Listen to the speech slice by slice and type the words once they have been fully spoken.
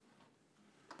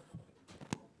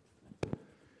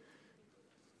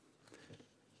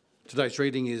Today's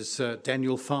reading is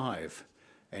Daniel 5,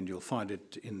 and you'll find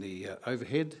it in the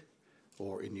overhead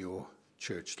or in your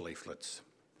church leaflets.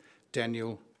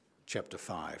 Daniel chapter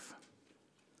 5.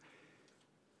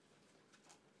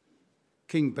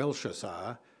 King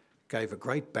Belshazzar gave a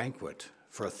great banquet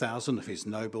for 1,000 of his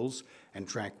nobles and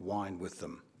drank wine with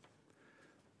them.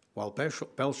 While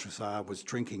Belshazzar was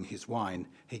drinking his wine,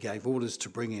 he gave orders to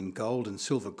bring in gold and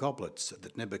silver goblets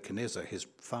that Nebuchadnezzar, his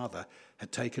father,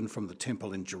 had taken from the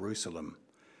temple in Jerusalem,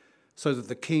 so that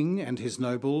the king and his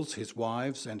nobles, his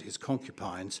wives and his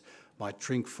concubines might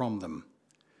drink from them.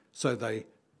 So they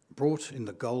brought in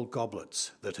the gold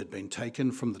goblets that had been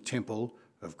taken from the temple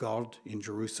of God in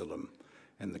Jerusalem,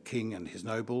 and the king and his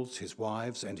nobles, his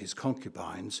wives and his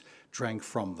concubines drank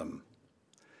from them.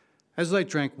 As they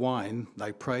drank wine,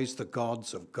 they praised the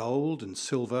gods of gold and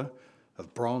silver,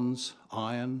 of bronze,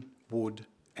 iron, wood,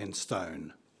 and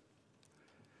stone.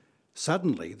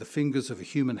 Suddenly, the fingers of a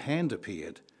human hand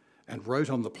appeared and wrote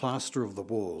on the plaster of the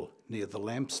wall near the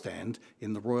lampstand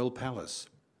in the royal palace.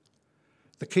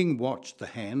 The king watched the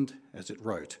hand as it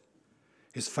wrote.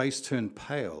 His face turned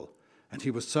pale, and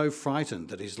he was so frightened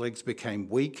that his legs became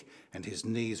weak and his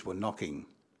knees were knocking.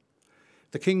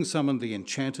 The king summoned the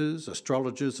enchanters,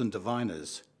 astrologers, and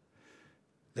diviners.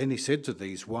 Then he said to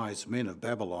these wise men of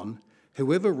Babylon,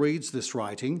 "Whoever reads this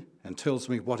writing and tells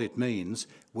me what it means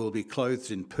will be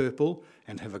clothed in purple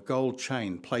and have a gold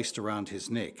chain placed around his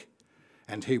neck,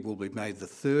 and he will be made the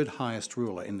third highest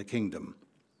ruler in the kingdom."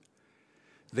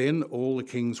 Then all the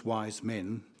king's wise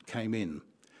men came in,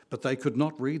 but they could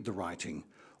not read the writing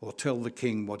or tell the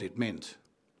king what it meant.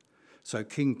 So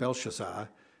King Belshazzar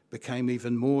became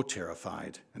even more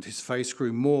terrified, and his face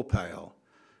grew more pale.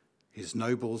 His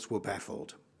nobles were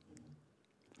baffled.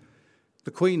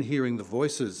 The queen, hearing the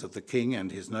voices of the king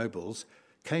and his nobles,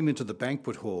 came into the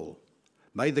banquet hall.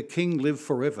 "May the king live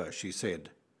forever," she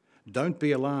said. "Don't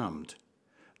be alarmed.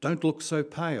 Don't look so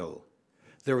pale.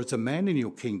 There is a man in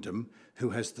your kingdom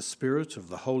who has the spirit of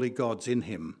the holy gods in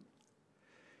him.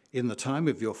 In the time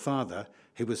of your father,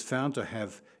 he was found to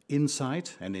have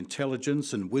insight and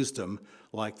intelligence and wisdom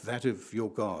like that of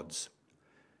your gods.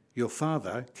 Your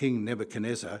father, King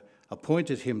Nebuchadnezzar,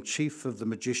 appointed him chief of the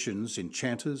magicians,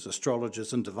 enchanters,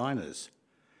 astrologers, and diviners.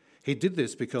 He did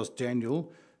this because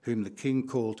Daniel, whom the king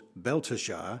called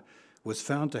Belteshazzar, was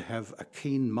found to have a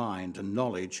keen mind and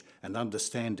knowledge and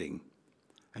understanding,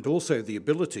 and also the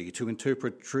ability to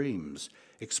interpret dreams,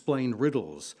 explain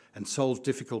riddles, and solve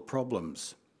difficult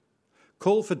problems.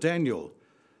 Call for Daniel,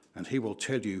 and he will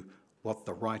tell you what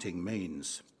the writing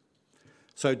means."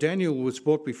 So Daniel was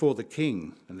brought before the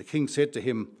king, and the king said to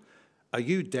him, "Are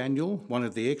you Daniel, one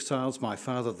of the exiles my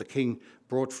father the king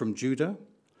brought from Judah?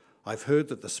 I've heard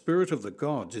that the spirit of the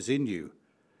gods is in you,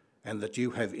 and that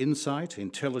you have insight,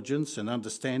 intelligence, and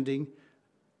understanding,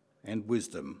 and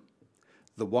wisdom.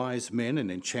 The wise men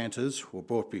and enchanters were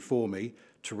brought before me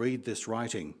to read this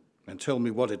writing and tell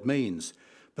me what it means,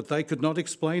 but they could not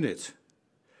explain it.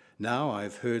 Now I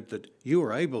have heard that you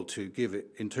are able to give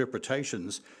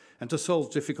interpretations and to solve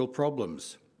difficult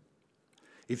problems.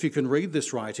 If you can read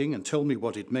this writing and tell me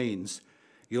what it means,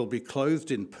 you'll be clothed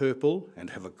in purple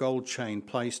and have a gold chain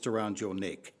placed around your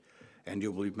neck, and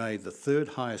you'll be made the third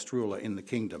highest ruler in the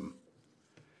kingdom."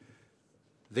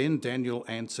 Then Daniel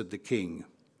answered the king,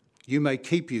 "You may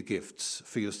keep your gifts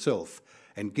for yourself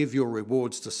and give your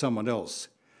rewards to someone else.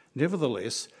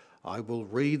 Nevertheless, I will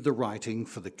read the writing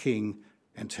for the king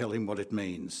and tell him what it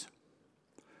means.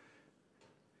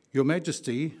 Your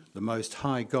Majesty, the Most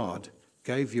High God,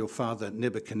 gave your father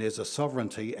Nebuchadnezzar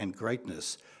sovereignty and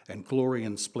greatness and glory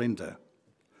and splendour.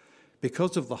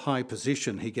 Because of the high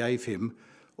position he gave him,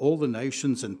 all the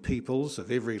nations and peoples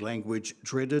of every language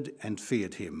dreaded and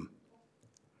feared him.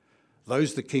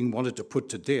 Those the king wanted to put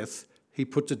to death, he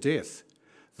put to death.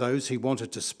 Those he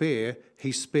wanted to spare,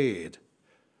 he spared.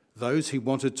 Those he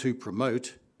wanted to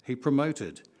promote, he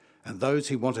promoted. And those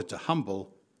he wanted to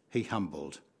humble, he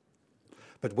humbled.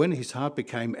 But when his heart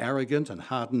became arrogant and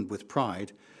hardened with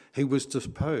pride, he was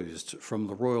deposed from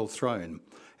the royal throne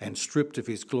and stripped of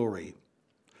his glory.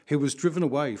 He was driven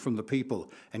away from the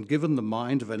people and given the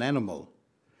mind of an animal.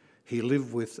 He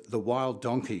lived with the wild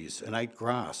donkeys and ate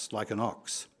grass like an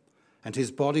ox. And his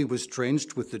body was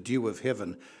drenched with the dew of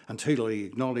heaven until he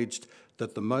acknowledged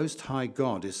that the Most High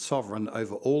God is sovereign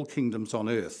over all kingdoms on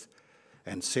earth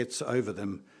and sets over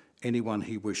them anyone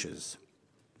he wishes.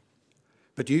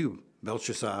 But you,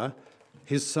 Belshazzar,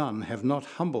 his son, have not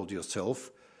humbled yourself,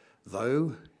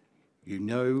 though you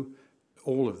know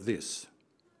all of this.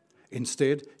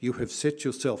 Instead, you have set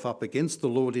yourself up against the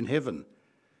Lord in heaven.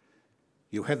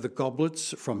 You had the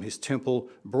goblets from his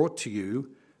temple brought to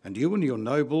you, And you and your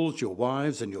nobles, your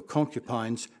wives and your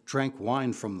concubines drank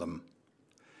wine from them.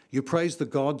 You praised the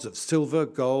gods of silver,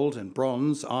 gold and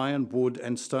bronze, iron, wood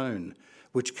and stone,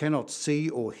 which cannot see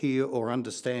or hear or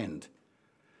understand.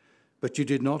 But you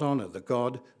did not honour the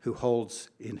God who holds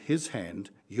in his hand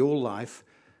your life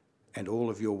and all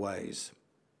of your ways.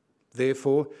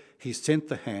 Therefore, he sent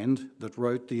the hand that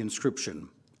wrote the inscription.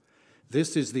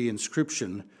 This is the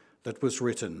inscription that was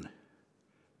written: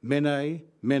 Mene,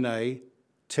 Mene,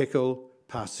 Tekel,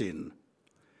 Parsin.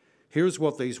 Here is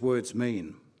what these words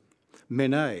mean.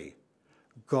 Mene,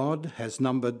 God has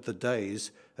numbered the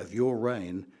days of your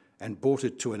reign and brought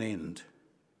it to an end.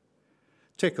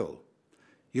 Tekel,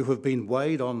 you have been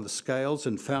weighed on the scales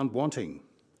and found wanting.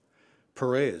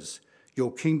 Perez,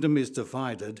 your kingdom is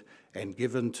divided and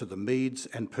given to the Medes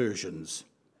and Persians.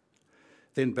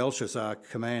 Then Belshazzar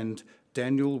commanded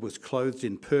Daniel was clothed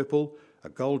in purple, a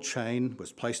gold chain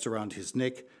was placed around his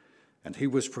neck, and he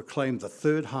was proclaimed the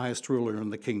third highest ruler in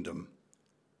the kingdom.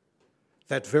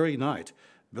 That very night,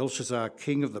 Belshazzar,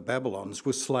 king of the Babylons,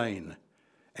 was slain,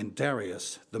 and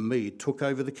Darius the Mede took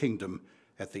over the kingdom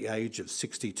at the age of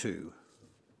 62.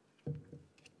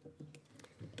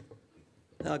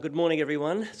 Good morning,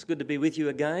 everyone. It's good to be with you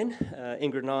again.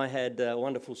 Ingrid and I had a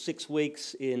wonderful 6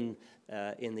 weeks in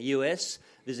the US,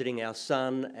 visiting our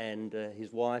son and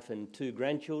his wife and 2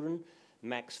 grandchildren,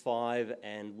 Max 5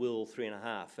 and Will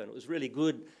 3.5. And it was really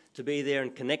good to be there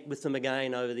and connect with them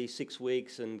again over these 6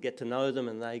 weeks and get to know them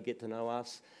and they get to know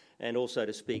us, and also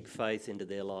to speak faith into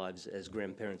their lives as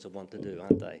grandparents want to do,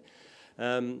 aren't they?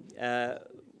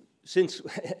 Since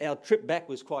our trip back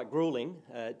was quite gruelling,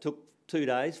 it took 2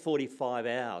 days, 45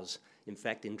 hours, in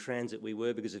fact, in transit we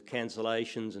were because of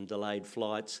cancellations and delayed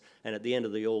flights. And at the end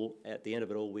of it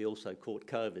all, we also caught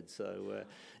COVID, so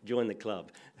join the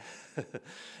club.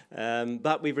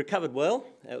 But we've recovered well.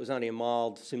 It was only a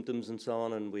mild symptoms and so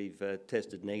on, and we've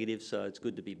tested negative, so it's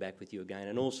good to be back with you again,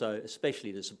 and also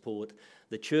especially to support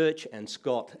the church and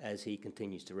Scott as he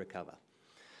continues to recover.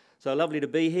 So lovely to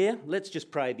be here. Let's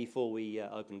just pray before we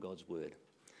open God's Word.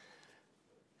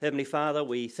 Heavenly Father,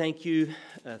 we thank you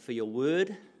for your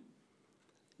word.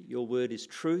 Your word is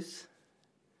truth,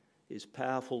 is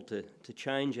powerful to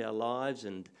change our lives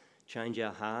and change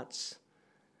our hearts,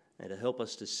 and to help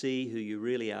us to see who you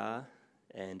really are,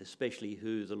 and especially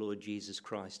who the Lord Jesus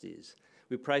Christ is.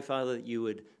 We pray, Father, that you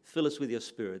would fill us with your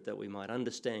Spirit, that we might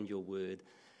understand your word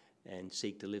and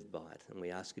seek to live by it. And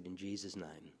we ask it in Jesus'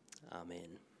 name.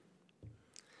 Amen.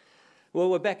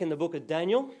 Well, we're back in the book of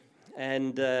Daniel.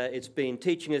 And it's been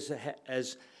teaching us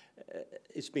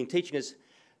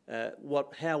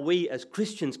how we as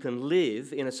Christians can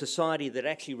live in a society that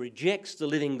actually rejects the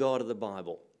living God of the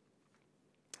Bible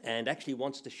and actually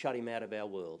wants to shut him out of our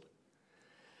world.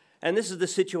 And this is the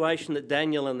situation that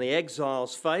Daniel and the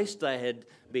exiles faced. They had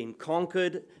been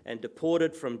conquered and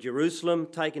deported from Jerusalem,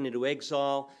 taken into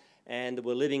exile, and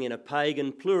were living in a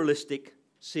pagan, pluralistic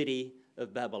city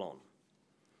of Babylon.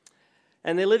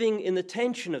 And they're living in the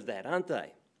tension of that, aren't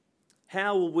they?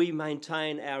 How will we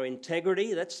maintain our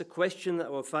integrity? That's the question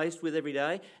that we're faced with every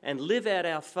day. And live out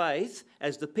our faith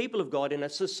as the people of God in a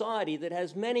society that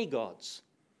has many gods.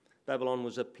 Babylon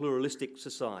was a pluralistic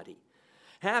society.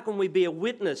 How can we be a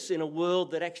witness in a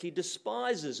world that actually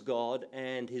despises God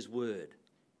and his word?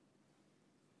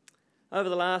 Over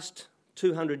the last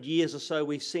 200 years or so,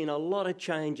 we've seen a lot of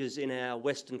changes in our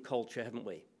Western culture, haven't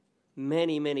we?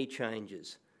 Many, many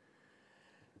changes.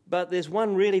 But there's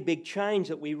one really big change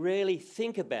that we rarely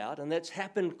think about, and that's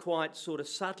happened quite sort of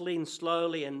subtly and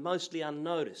slowly and mostly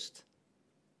unnoticed.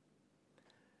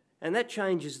 And that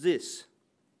change is this: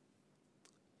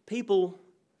 people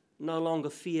no longer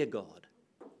fear God.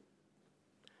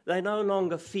 They no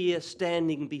longer fear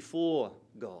standing before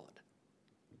God.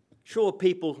 Sure,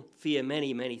 people fear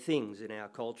many, many things in our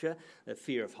culture. The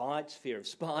fear of heights, fear of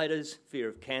spiders, fear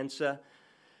of cancer.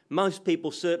 Most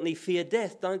people certainly fear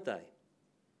death, don't they?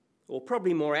 Or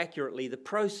probably more accurately, the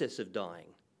process of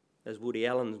dying. As Woody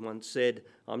Allen once said,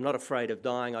 "I'm not afraid of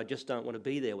dying, I just don't want to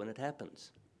be there when it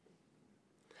happens."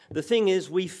 The thing is,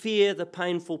 we fear the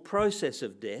painful process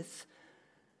of death,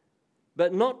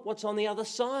 but not what's on the other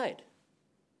side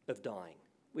of dying.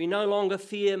 We no longer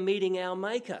fear meeting our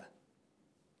Maker,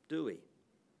 do we?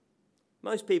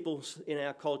 Most people in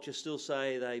our culture still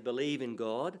say they believe in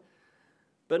God,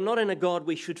 but not in a God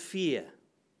we should fear.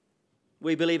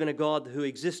 We believe in a God who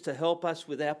exists to help us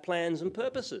with our plans and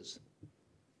purposes.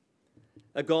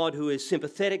 A God who is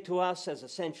sympathetic to us as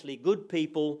essentially good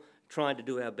people trying to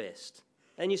do our best.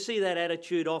 And you see that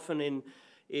attitude often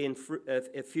in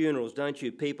funerals, don't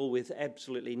you? People with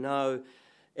absolutely no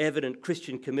evident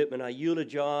Christian commitment are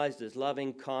eulogised as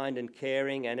loving, kind and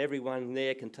caring, and everyone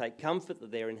there can take comfort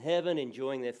that they're in heaven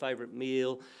enjoying their favourite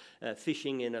meal,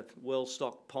 fishing in a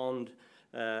well-stocked pond,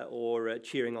 or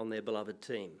cheering on their beloved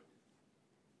team.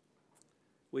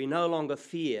 We no longer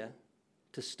fear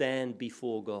to stand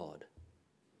before God.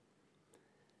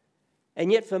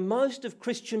 And yet for most of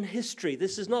Christian history,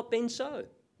 this has not been so.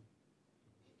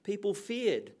 People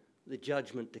feared the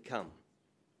judgment to come.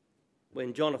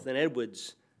 When Jonathan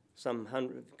Edwards, a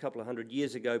couple of hundred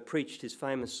years ago, preached his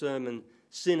famous sermon,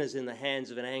 Sinners in the Hands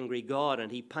of an Angry God,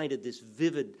 and he painted this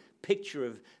vivid picture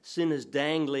of sinners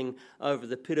dangling over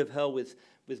the pit of hell with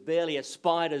barely a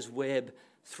spider's web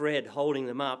thread holding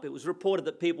them up. It was reported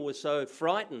that people were so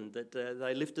frightened that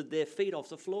they lifted their feet off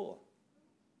the floor.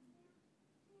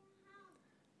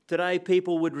 Today,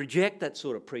 people would reject that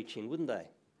sort of preaching, wouldn't they?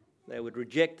 They would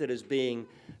reject it as being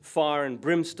fire and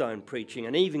brimstone preaching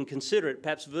and even consider it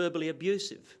perhaps verbally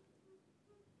abusive.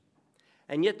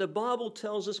 And yet the Bible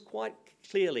tells us quite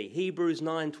clearly, Hebrews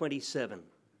 9:27,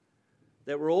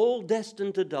 that we're all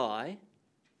destined to die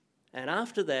and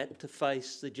after that to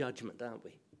face the judgment, aren't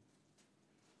we?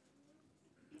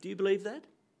 Do you believe that?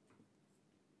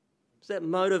 Does that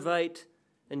motivate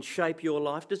and shape your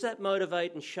life? Does that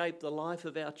motivate and shape the life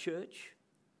of our church?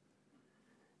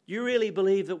 Do you really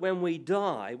believe that when we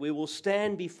die, we will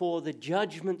stand before the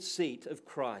judgment seat of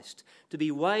Christ to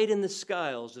be weighed in the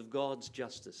scales of God's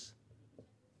justice?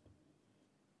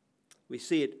 We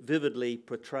see it vividly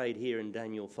portrayed here in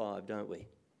Daniel 5, don't we?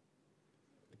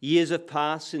 Years have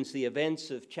passed since the events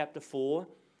of chapter 4,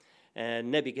 and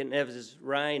Nebuchadnezzar's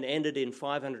reign ended in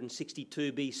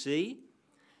 562 BC.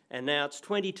 And now it's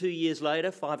 22 years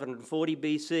later, 540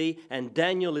 BC, and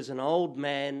Daniel is an old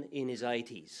man in his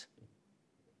 80s.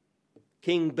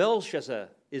 King Belshazzar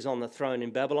is on the throne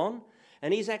in Babylon,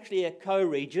 and he's actually a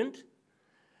co-regent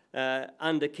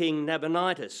under King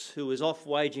Nabonidus, who was off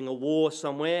waging a war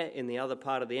somewhere in the other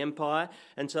part of the empire.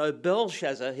 And so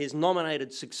Belshazzar, his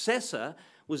nominated successor,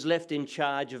 was left in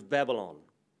charge of Babylon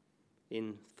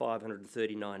in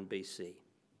 539 BC.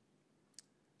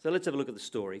 So let's have a look at the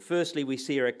story. Firstly, we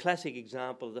see here a classic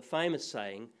example of the famous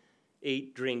saying,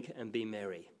 "Eat, drink, and be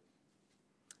merry."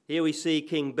 Here we see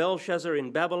King Belshazzar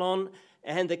in Babylon,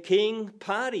 and the king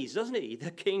parties, doesn't he? The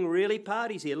king really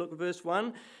parties here. Look at verse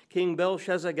 1. King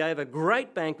Belshazzar gave a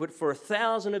great banquet for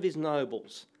 1,000 of his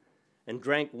nobles and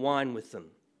drank wine with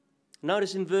them.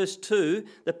 Notice in verse 2,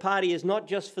 the party is not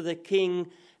just for the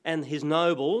king and his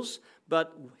nobles,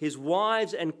 but his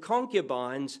wives and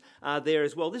concubines are there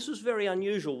as well. This was very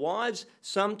unusual. Wives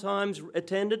sometimes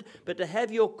attended, but to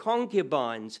have your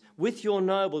concubines with your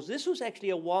nobles, this was actually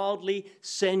a wildly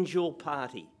sensual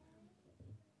party.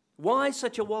 Why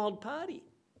such a wild party?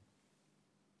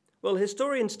 Well,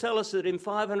 historians tell us that in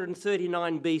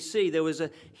 539 BC there was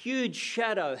a huge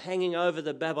shadow hanging over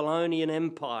the Babylonian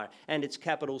Empire and its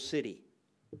capital city.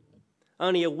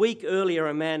 Only a week earlier,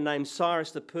 a man named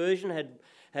Cyrus the Persian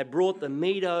had brought the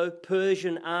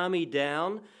Medo-Persian army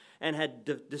down and had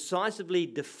decisively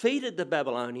defeated the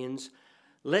Babylonians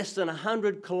less than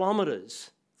 100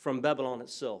 kilometres from Babylon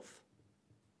itself.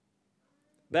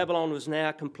 Babylon was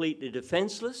now completely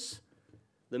defenceless.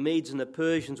 The Medes and the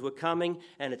Persians were coming,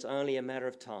 and it's only a matter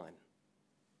of time.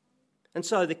 And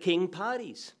so the king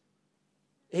parties.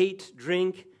 Eat,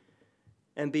 drink,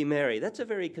 and be merry. That's a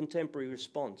very contemporary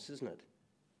response, isn't it?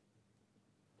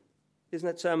 Isn't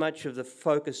that so much of the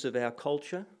focus of our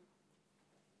culture?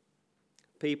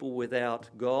 People without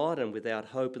God and without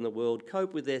hope in the world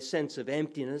cope with their sense of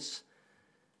emptiness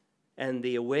and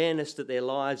the awareness that their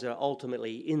lives are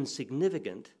ultimately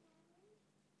insignificant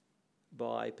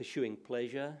by pursuing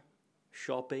pleasure,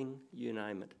 shopping, you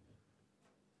name it.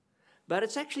 But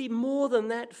it's actually more than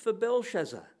that for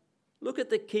Belshazzar. Look at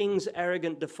the king's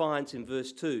arrogant defiance in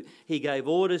verse 2. He gave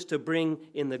orders to bring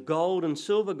in the gold and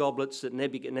silver goblets that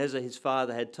Nebuchadnezzar, his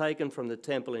father, had taken from the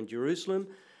temple in Jerusalem,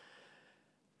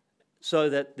 so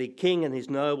that the king and his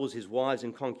nobles, his wives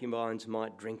and concubines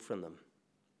might drink from them.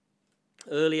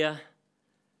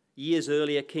 Years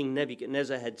earlier, King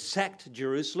Nebuchadnezzar had sacked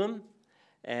Jerusalem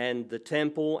and the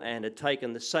temple and had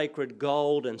taken the sacred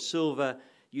gold and silver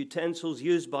utensils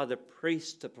used by the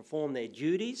priests to perform their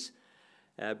duties,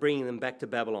 bringing them back to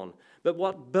Babylon. But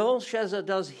what Belshazzar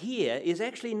does here is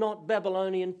actually not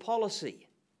Babylonian policy.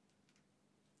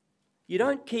 You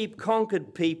don't keep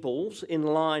conquered peoples in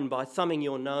line by thumbing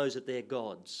your nose at their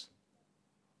gods.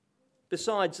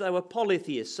 Besides, they were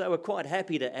polytheists. They were quite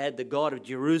happy to add the God of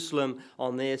Jerusalem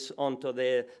onto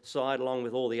their side along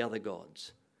with all the other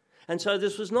gods. And so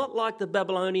this was not like the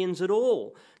Babylonians at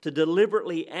all, to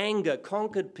deliberately anger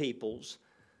conquered peoples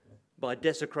by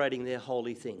desecrating their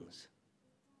holy things.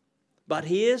 But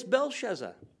here's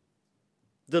Belshazzar,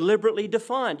 deliberately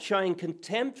defiant, showing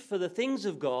contempt for the things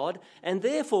of God and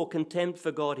therefore contempt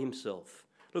for God himself.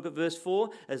 Look at verse 4.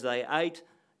 As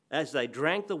they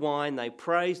drank the wine, they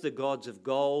praised the gods of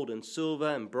gold and silver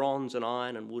and bronze and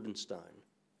iron and wood and stone.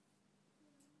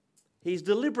 He's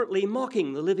deliberately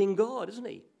mocking the living God, isn't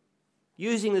he?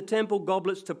 Using the temple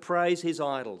goblets to praise his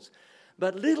idols.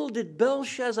 But little did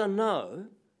Belshazzar know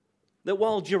that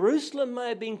while Jerusalem may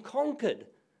have been conquered,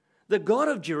 the God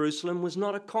of Jerusalem was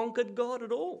not a conquered God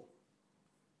at all.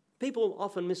 People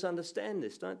often misunderstand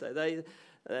this, don't they?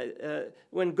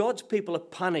 When God's people are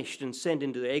punished and sent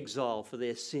into exile for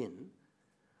their sin,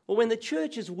 or when the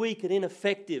church is weak and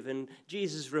ineffective and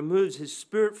Jesus removes his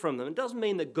spirit from them, it doesn't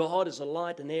mean that God is a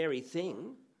light and airy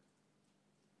thing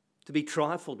to be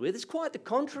trifled with. It's quite the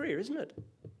contrary, isn't it?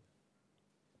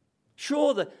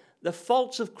 Sure, the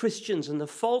faults of Christians and the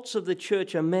faults of the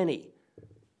church are many,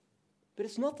 but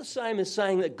it's not the same as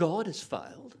saying that God has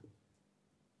failed.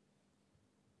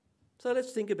 So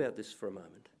let's think about this for a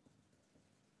moment.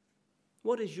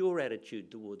 What is your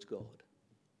attitude towards God?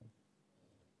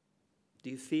 Do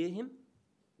you fear him?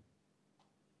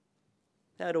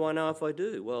 How do I know if I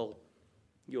do? Well,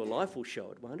 your life will show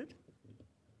it, won't it?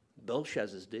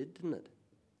 Belshazzar's did, didn't it?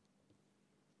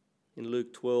 In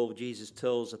Luke 12, Jesus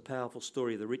tells a powerful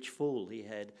story of the rich fool. He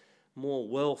had more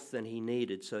wealth than he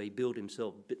needed, so he built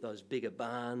himself those bigger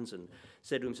barns and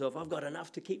said to himself, I've got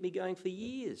enough to keep me going for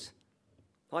years.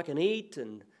 I can eat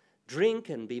and drink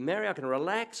and be merry. I can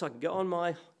relax. I can go on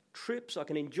my trips. I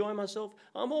can enjoy myself.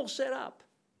 I'm all set up.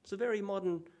 It's a very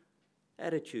modern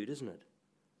attitude, isn't it?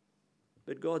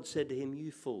 But God said to him, you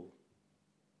fool,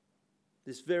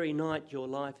 this very night your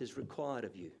life is required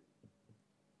of you.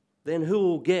 Then who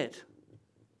will get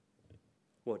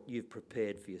what you've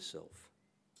prepared for yourself?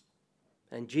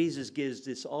 And Jesus gives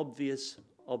this obvious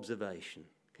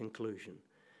conclusion.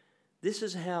 This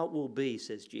is how it will be,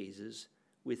 says Jesus,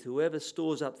 with whoever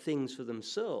stores up things for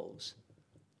themselves,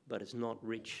 but is not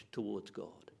rich towards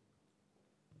God.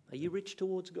 Are you rich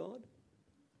towards God?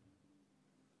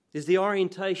 Is the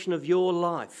orientation of your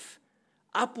life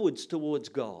upwards towards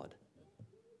God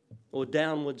or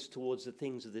downwards towards the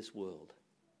things of this world?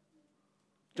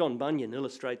 John Bunyan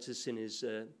illustrates this in his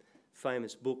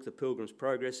famous book, The Pilgrim's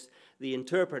Progress. The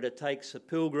interpreter takes a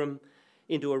pilgrim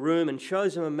into a room and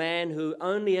shows him a man who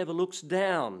only ever looks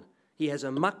down. He has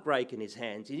a muck rake in his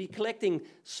hands. He's collecting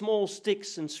small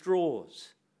sticks and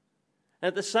straws.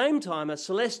 At the same time, a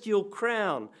celestial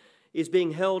crown is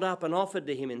being held up and offered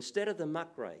to him instead of the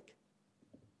muck rake.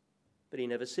 But he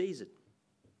never sees it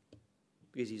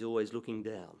because he's always looking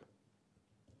down.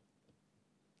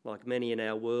 Like many in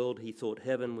our world, he thought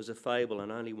heaven was a fable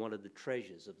and only wanted the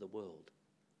treasures of the world.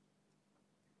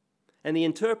 And the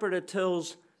interpreter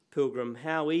tells Pilgrim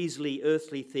how easily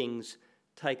earthly things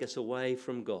take us away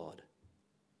from God.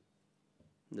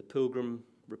 And the pilgrim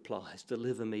replies,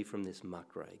 deliver me from this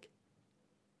muck rake.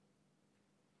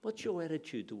 What's your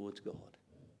attitude towards God?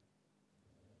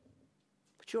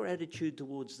 What's your attitude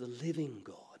towards the living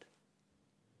God?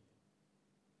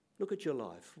 Look at your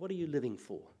life. What are you living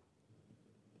for?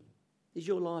 Is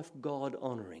your life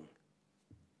God-honouring?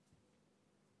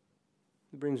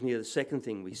 It brings me to the second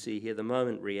thing we see here, the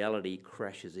moment reality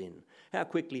crashes in. How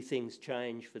quickly things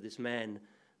change for this man,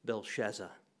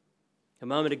 Belshazzar. A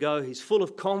moment ago, he's full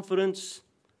of confidence,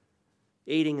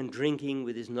 eating and drinking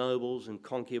with his nobles and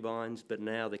concubines, but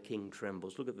now the king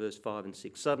trembles. Look at verse 5 and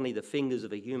 6. Suddenly the fingers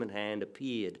of a human hand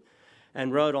appeared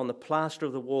and wrote on the plaster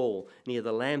of the wall near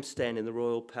the lampstand in the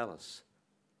royal palace.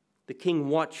 The king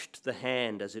watched the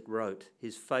hand as it wrote.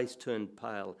 His face turned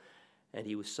pale, and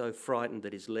he was so frightened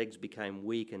that his legs became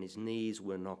weak and his knees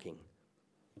were knocking.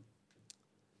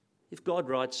 If God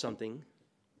writes something,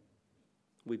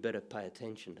 we better pay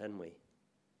attention, hadn't we?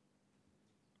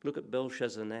 Look at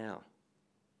Belshazzar now.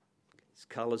 His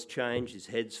colour's changed, his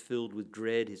head's filled with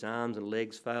dread, his arms and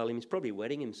legs fail him. He's probably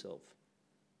wetting himself.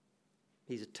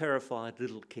 He's a terrified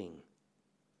little king.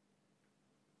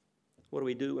 What do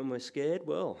we do when we're scared?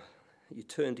 Well, you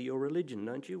turn to your religion,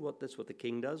 don't you? That's what the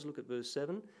king does. Look at verse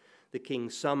 7. The king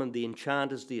summoned the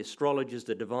enchanters, the astrologers,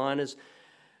 the diviners.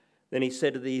 Then he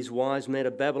said to these wise men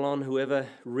of Babylon, whoever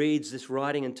reads this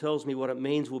writing and tells me what it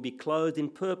means will be clothed in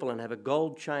purple and have a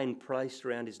gold chain placed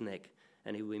around his neck,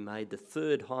 and he will be made the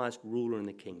third highest ruler in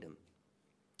the kingdom.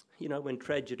 You know, when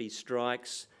tragedy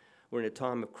strikes, or in a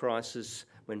time of crisis,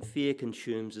 when fear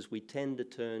consumes us, we tend to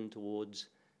turn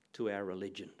to our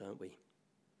religion, don't we?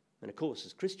 And of course,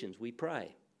 as Christians, we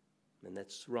pray, and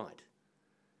that's right.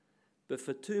 But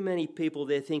for too many people,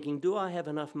 they're thinking, do I have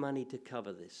enough money to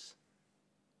cover this?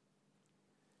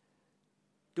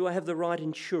 Do I have the right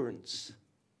insurance?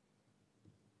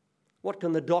 What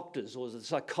can the doctors or the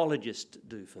psychologist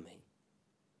do for me?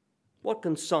 What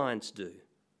can science do?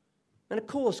 And of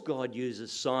course God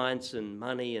uses science and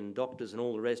money and doctors and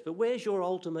all the rest, but where's your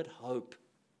ultimate hope?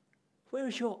 Where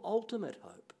is your ultimate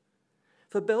hope?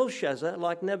 For Belshazzar,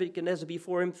 like Nebuchadnezzar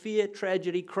before him, fear,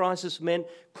 tragedy, crisis meant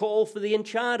call for the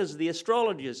enchanters, the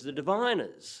astrologers, the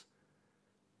diviners,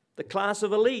 the class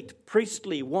of elite,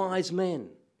 priestly, wise men.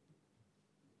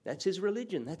 That's his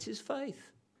religion, that's his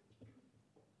faith.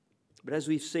 But as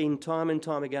we've seen time and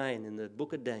time again in the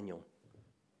book of Daniel,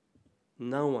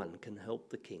 no one can help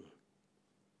the king.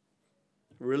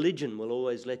 Religion will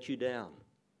always let you down.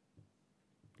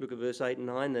 Look at verse 8 and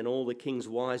 9. Then all the king's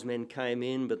wise men came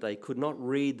in, but they could not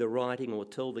read the writing or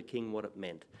tell the king what it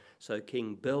meant. So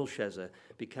King Belshazzar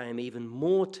became even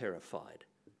more terrified,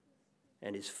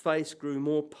 and his face grew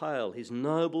more pale. His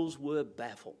nobles were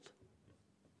baffled.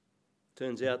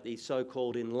 Turns out the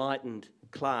so-called enlightened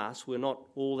class were not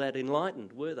all that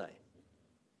enlightened, were they?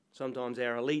 Sometimes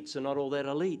our elites are not all that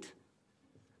elite.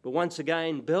 But once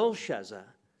again, Belshazzar's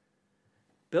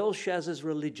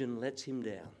religion lets him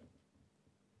down.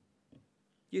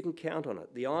 You can count on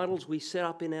it. The idols we set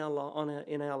up in our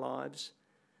lives,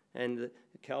 and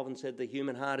Calvin said the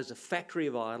human heart is a factory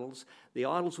of idols. The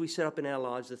idols we set up in our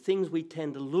lives, the things we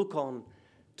tend to look on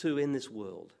to in this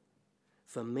world,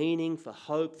 for meaning, for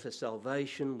hope, for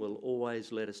salvation, will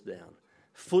always let us down.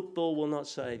 Football will not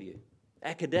save you.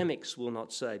 Academics will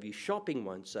not save you. Shopping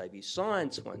won't save you.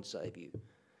 Science won't save you.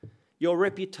 Your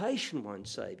reputation won't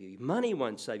save you. Money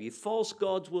won't save you. False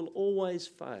gods will always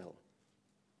fail.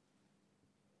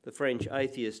 The French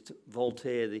atheist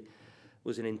Voltaire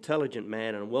was an intelligent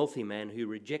man and a wealthy man who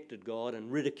rejected God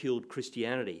and ridiculed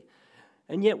Christianity.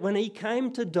 And yet when he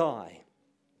came to die,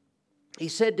 he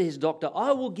said to his doctor,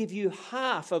 "I will give you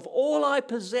half of all I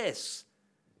possess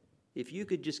if you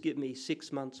could just give me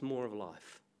 6 months more of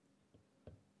life."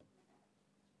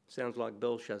 Sounds like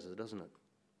Belshazzar, doesn't it?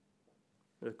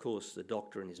 But of course, the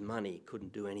doctor and his money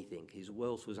couldn't do anything. His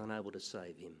wealth was unable to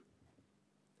save him.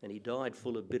 And he died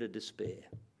full of bitter despair.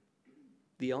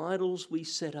 The idols we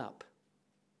set up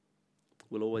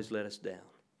will always let us down.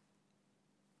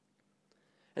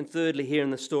 And thirdly, here in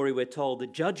the story, we're told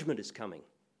that judgment is coming.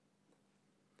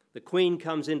 The queen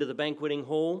comes into the banqueting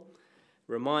hall,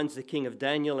 reminds the king of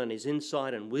Daniel and his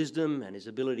insight and wisdom and his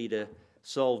ability to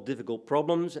solve difficult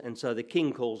problems. And so the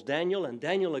king calls Daniel, and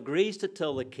Daniel agrees to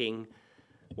tell the king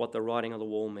what the writing on the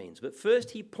wall means. But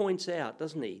first he points out,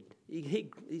 doesn't he?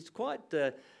 He's quite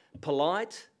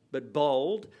polite but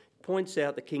bold. Points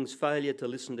out the king's failure to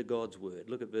listen to God's word.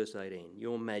 Look at verse 18.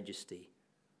 Your Majesty,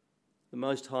 the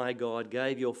Most High God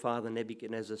gave your father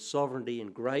Nebuchadnezzar sovereignty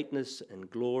and greatness and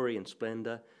glory and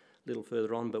splendour. A little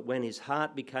further on, but when his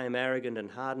heart became arrogant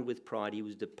and hardened with pride, he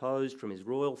was deposed from his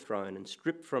royal throne and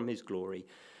stripped from his glory.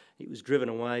 He was driven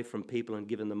away from people and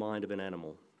given the mind of an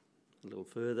animal. A little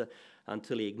further,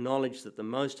 until he acknowledged that the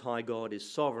Most High God is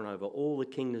sovereign over all the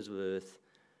kingdoms of earth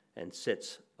and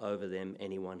sets over them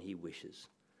anyone he wishes.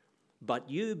 But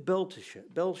you,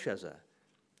 Belshazzar,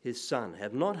 his son,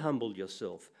 have not humbled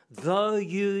yourself, though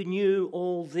you knew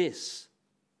all this.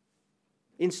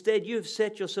 Instead, you have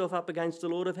set yourself up against the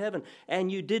Lord of heaven,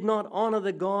 and you did not honour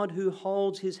the God who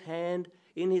holds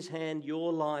in his hand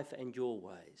your life and your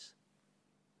ways.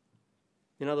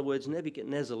 In other words,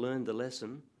 Nebuchadnezzar learned the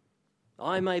lesson.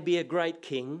 I may be a great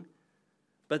king,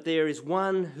 but there is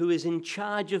one who is in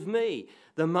charge of me,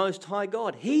 the Most High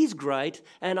God. He's great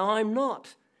and I'm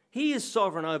not. He is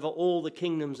sovereign over all the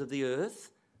kingdoms of the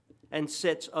earth and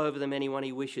sets over them anyone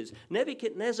he wishes.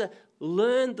 Nebuchadnezzar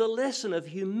learned the lesson of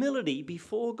humility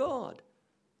before God.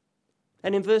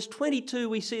 And in verse 22,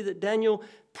 we see that Daniel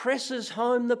presses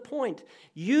home the point.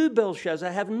 You,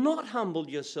 Belshazzar, have not humbled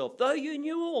yourself, though you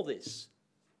knew all this.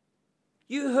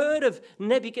 You heard of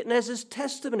Nebuchadnezzar's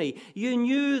testimony. You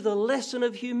knew the lesson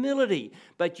of humility,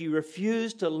 but you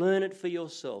refused to learn it for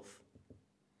yourself.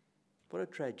 What a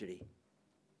tragedy.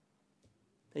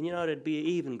 And you know, it'd be an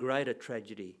even greater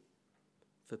tragedy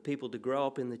for people to grow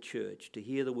up in the church, to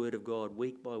hear the word of God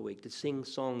week by week, to sing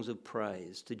songs of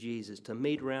praise to Jesus, to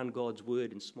meet around God's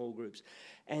word in small groups,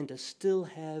 and to still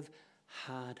have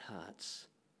hard hearts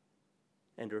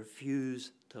and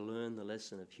refuse to learn the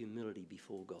lesson of humility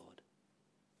before God.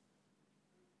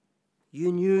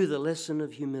 You knew the lesson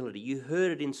of humility. You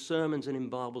heard it in sermons and in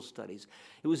Bible studies.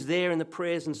 It was there in the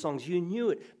prayers and songs. You knew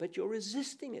it, but you're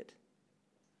resisting it.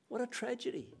 What a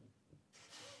tragedy.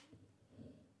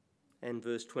 And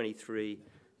verse 23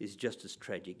 is just as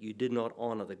tragic. You did not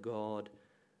honour the God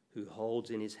who holds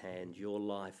in his hand your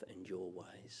life and your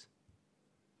ways.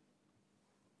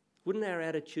 Wouldn't our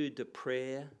attitude to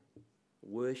prayer,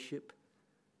 worship,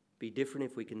 be different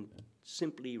if we can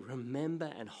simply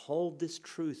remember and hold this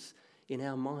truth in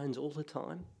our minds all the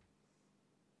time?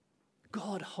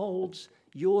 God holds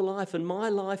your life and my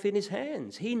life in his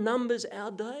hands. He numbers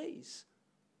our days.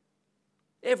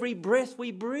 Every breath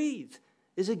we breathe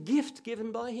is a gift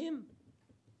given by him.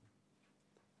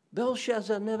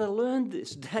 Belshazzar never learned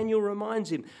this. Daniel reminds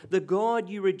him, the God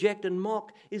you reject and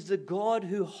mock is the God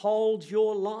who holds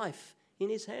your life in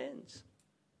his hands.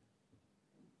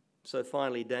 So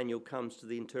finally, Daniel comes to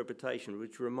the interpretation,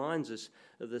 which reminds us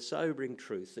of the sobering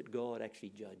truth that God actually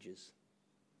judges.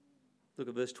 Look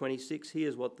at verse 26.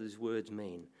 Here's what these words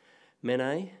mean.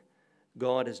 Mene,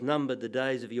 God has numbered the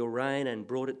days of your reign and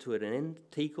brought it to an end.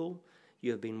 Tekel,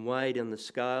 you have been weighed on the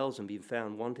scales and been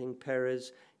found wanting.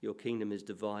 Perez, your kingdom is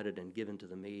divided and given to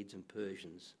the Medes and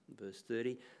Persians. Verse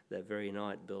 30, that very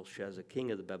night Belshazzar,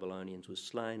 king of the Babylonians, was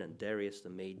slain, and Darius the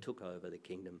Mede took over the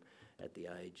kingdom at the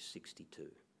age 62.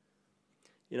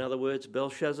 In other words,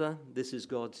 Belshazzar, this is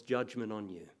God's judgment on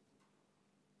you.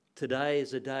 Today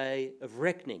is a day of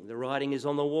reckoning. The writing is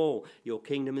on the wall. Your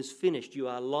kingdom is finished. You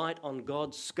are light on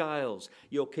God's scales.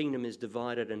 Your kingdom is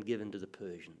divided and given to the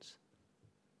Persians.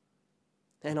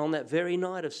 And on that very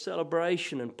night of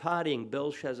celebration and partying,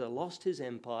 Belshazzar lost his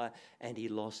empire and he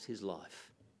lost his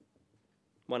life.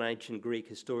 One ancient Greek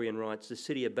historian writes, the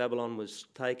city of Babylon was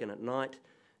taken at night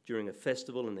during a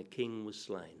festival and the king was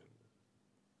slain.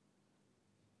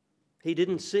 He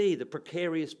didn't see the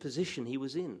precarious position he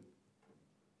was in.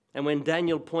 And when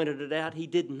Daniel pointed it out, he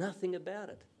did nothing about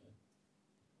it.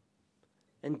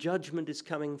 And judgment is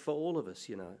coming for all of us,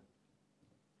 you know.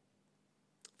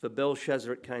 For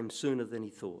Belshazzar, it came sooner than he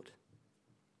thought.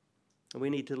 And we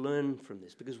need to learn from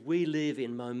this because we live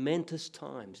in momentous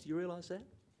times. Do you realise that?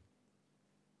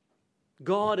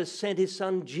 God has sent his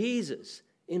son Jesus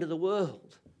into the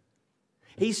world.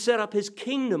 He set up his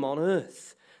kingdom on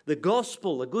earth. The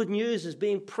gospel, the good news is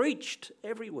being preached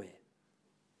everywhere.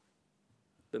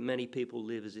 But many people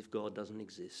live as if God doesn't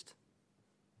exist.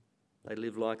 They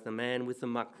live like the man with the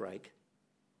muckrake,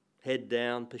 head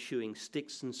down, pursuing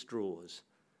sticks and straws,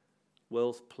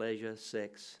 wealth, pleasure,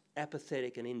 sex,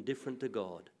 apathetic and indifferent to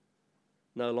God,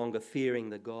 no longer fearing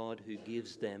the God who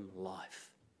gives them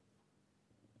life.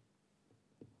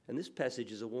 And this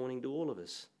passage is a warning to all of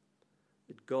us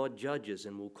that God judges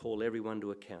and will call everyone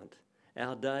to account.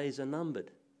 Our days are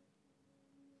numbered.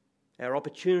 Our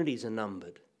opportunities are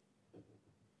numbered.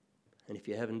 And if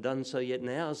you haven't done so yet,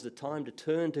 now's the time to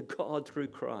turn to God through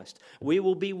Christ. We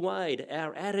will be weighed.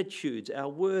 Our attitudes, our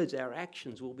words, our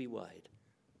actions will be weighed.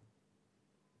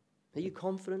 Are you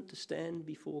confident to stand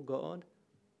before God?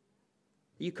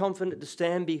 Are you confident to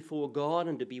stand before God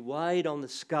and to be weighed on the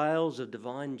scales of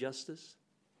divine justice?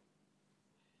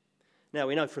 Now,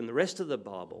 we know from the rest of the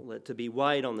Bible that to be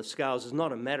weighed on the scales is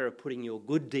not a matter of putting your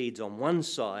good deeds on one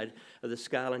side of the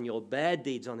scale and your bad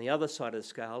deeds on the other side of the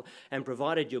scale, and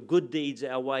provided your good deeds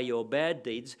outweigh your bad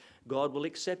deeds, God will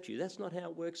accept you. That's not how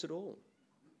it works at all.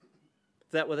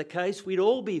 If that were the case, we'd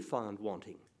all be found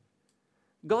wanting.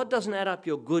 God doesn't add up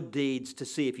your good deeds to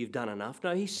see if you've done enough.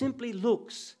 No, he simply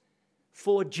looks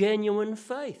for genuine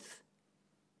faith.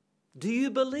 Do you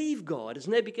believe God, as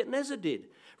Nebuchadnezzar did?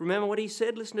 Remember what he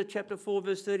said? Listen to chapter 4,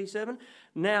 verse 37.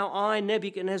 Now I,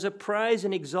 Nebuchadnezzar, praise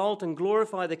and exalt and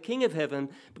glorify the King of heaven,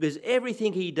 because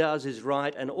everything he does is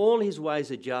right and all his ways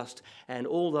are just, and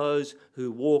all those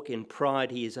who walk in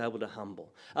pride he is able to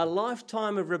humble. A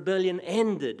lifetime of rebellion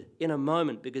ended in a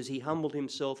moment because he humbled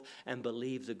himself and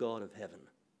believed the God of heaven.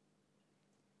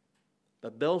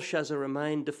 But Belshazzar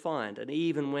remained defiant, and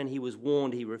even when he was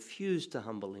warned, he refused to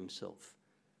humble himself.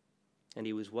 And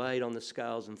he was weighed on the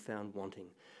scales and found wanting.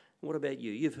 What about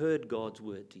you? You've heard God's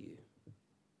word to you.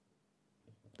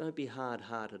 Don't be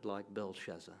hard-hearted like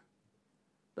Belshazzar.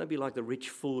 Don't be like the rich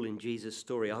fool in Jesus'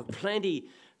 story. I've plenty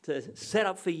to set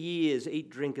up for years, eat,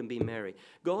 drink and be merry.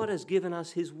 God has given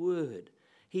us his word.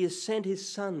 He has sent his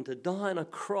son to die on a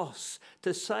cross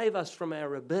to save us from our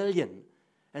rebellion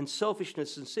and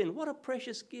selfishness and sin. What a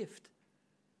precious gift.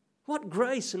 What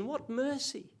grace and what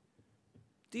mercy.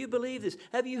 Do you believe this?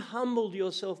 Have you humbled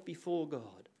yourself before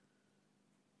God?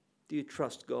 Do you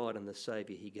trust God and the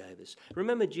Saviour he gave us?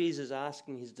 Remember Jesus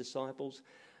asking his disciples,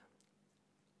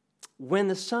 when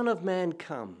the Son of Man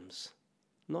comes,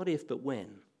 not if but when,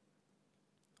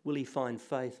 will he find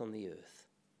faith on the earth?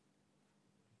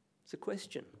 It's a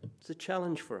question. It's a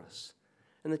challenge for us.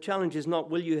 And the challenge is not,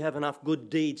 will you have enough good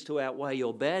deeds to outweigh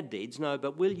your bad deeds? No,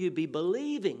 but will you be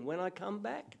believing when I come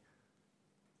back?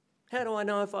 How do I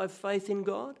know if I have faith in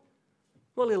God?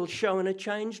 Well, it'll show in a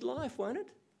changed life, won't it?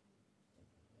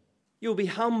 You'll be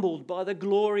humbled by the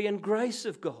glory and grace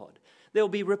of God. There'll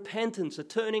be repentance, a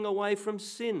turning away from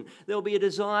sin. There'll be a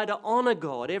desire to honour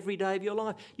God every day of your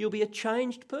life. You'll be a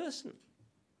changed person.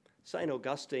 St.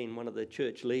 Augustine, one of the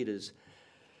church leaders,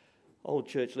 old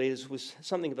church leaders, was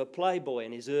something of a playboy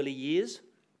in his early years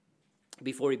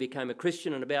before he became a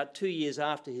Christian. And about 2 years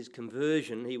after his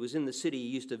conversion, he was in the city he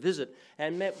used to visit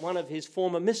and met one of his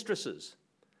former mistresses.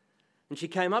 And she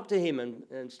came up to him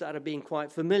and started being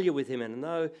quite familiar with him. And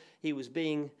though he was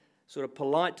being sort of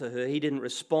polite to her, he didn't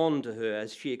respond to her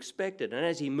as she expected. And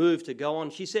as he moved to go on,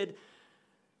 she said,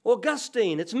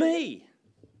 "Augustine, it's me."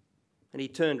 And he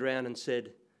turned around and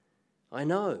said, "I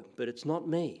know, but it's not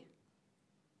me."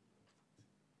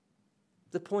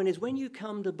 The point is, when you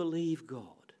come to believe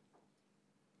God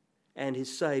and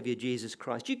his Saviour, Jesus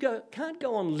Christ, you can't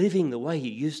go on living the way you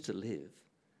used to live,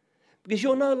 because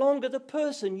you're no longer the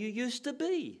person you used to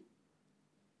be.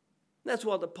 That's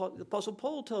what the Apostle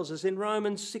Paul tells us in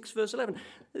Romans 6 verse 11.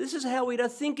 This is how we to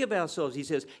think of ourselves. He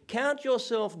says, "Count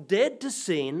yourself dead to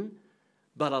sin,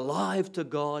 but alive to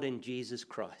God in Jesus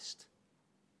Christ."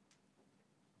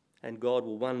 And God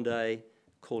will one day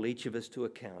call each of us to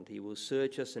account. He will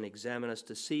search us and examine us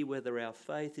to see whether our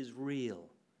faith is real,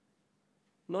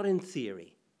 not in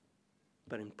theory,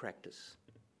 but in practice.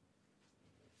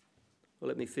 Well,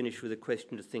 let me finish with a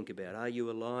question to think about. Are you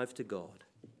alive to God?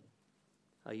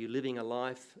 Are you living a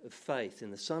life of faith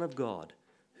in the Son of God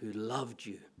who loved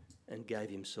you and gave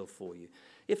himself for you?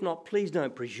 If not, please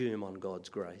don't presume on God's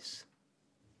grace.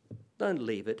 Don't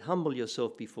leave it. Humble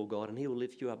yourself before God and he will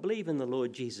lift you up. Believe in the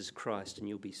Lord Jesus Christ and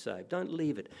you'll be saved. Don't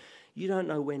leave it. You don't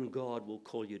know when God will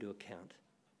call you to account.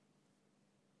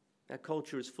 Our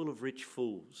culture is full of rich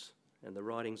fools and the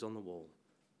writing's on the wall.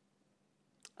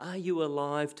 Are you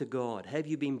alive to God? Have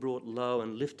you been brought low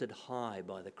and lifted high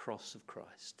by the cross of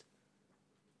Christ?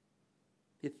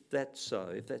 If that's so,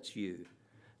 if that's you,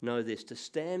 know this: to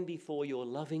stand before your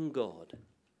loving God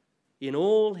in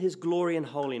all his glory and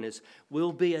holiness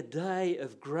will be a day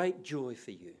of great joy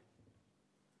for you.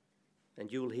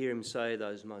 And you'll hear him say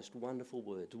those most wonderful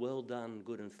words, "Well done,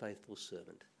 good and faithful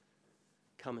servant.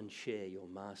 Come and share your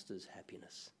master's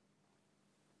happiness."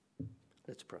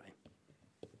 Let's pray.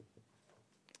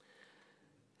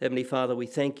 Heavenly Father, we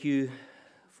thank you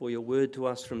for your word to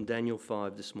us from Daniel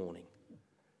 5 this morning,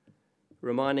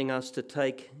 reminding us to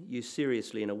take you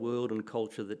seriously in a world and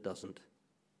culture that doesn't.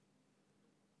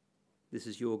 This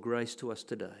is your grace to us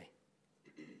today.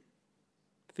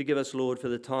 Forgive us, Lord, for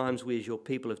the times we as your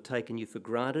people have taken you for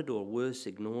granted, or worse,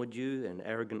 ignored you and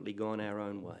arrogantly gone our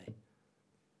own way.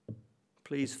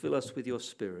 Please fill us with your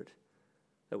Spirit,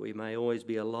 that we may always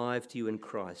be alive to you in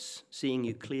Christ, seeing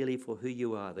you clearly for who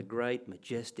you are, the great,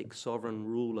 majestic, sovereign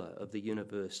ruler of the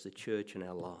universe, the church, and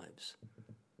our lives.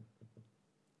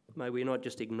 May we not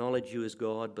just acknowledge you as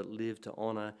God, but live to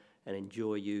honour and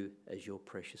enjoy you as your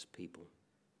precious people.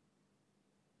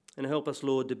 And help us,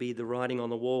 Lord, to be the writing on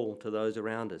the wall to those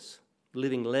around us,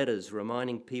 living letters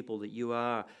reminding people that you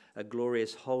are a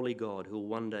glorious, holy God who will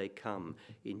one day come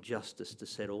in justice to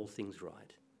set all things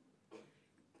right.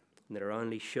 And that our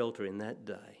only shelter in that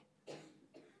day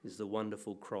is the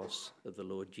wonderful cross of the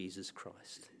Lord Jesus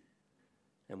Christ.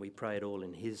 And we pray it all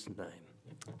in his name.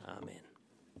 Amen.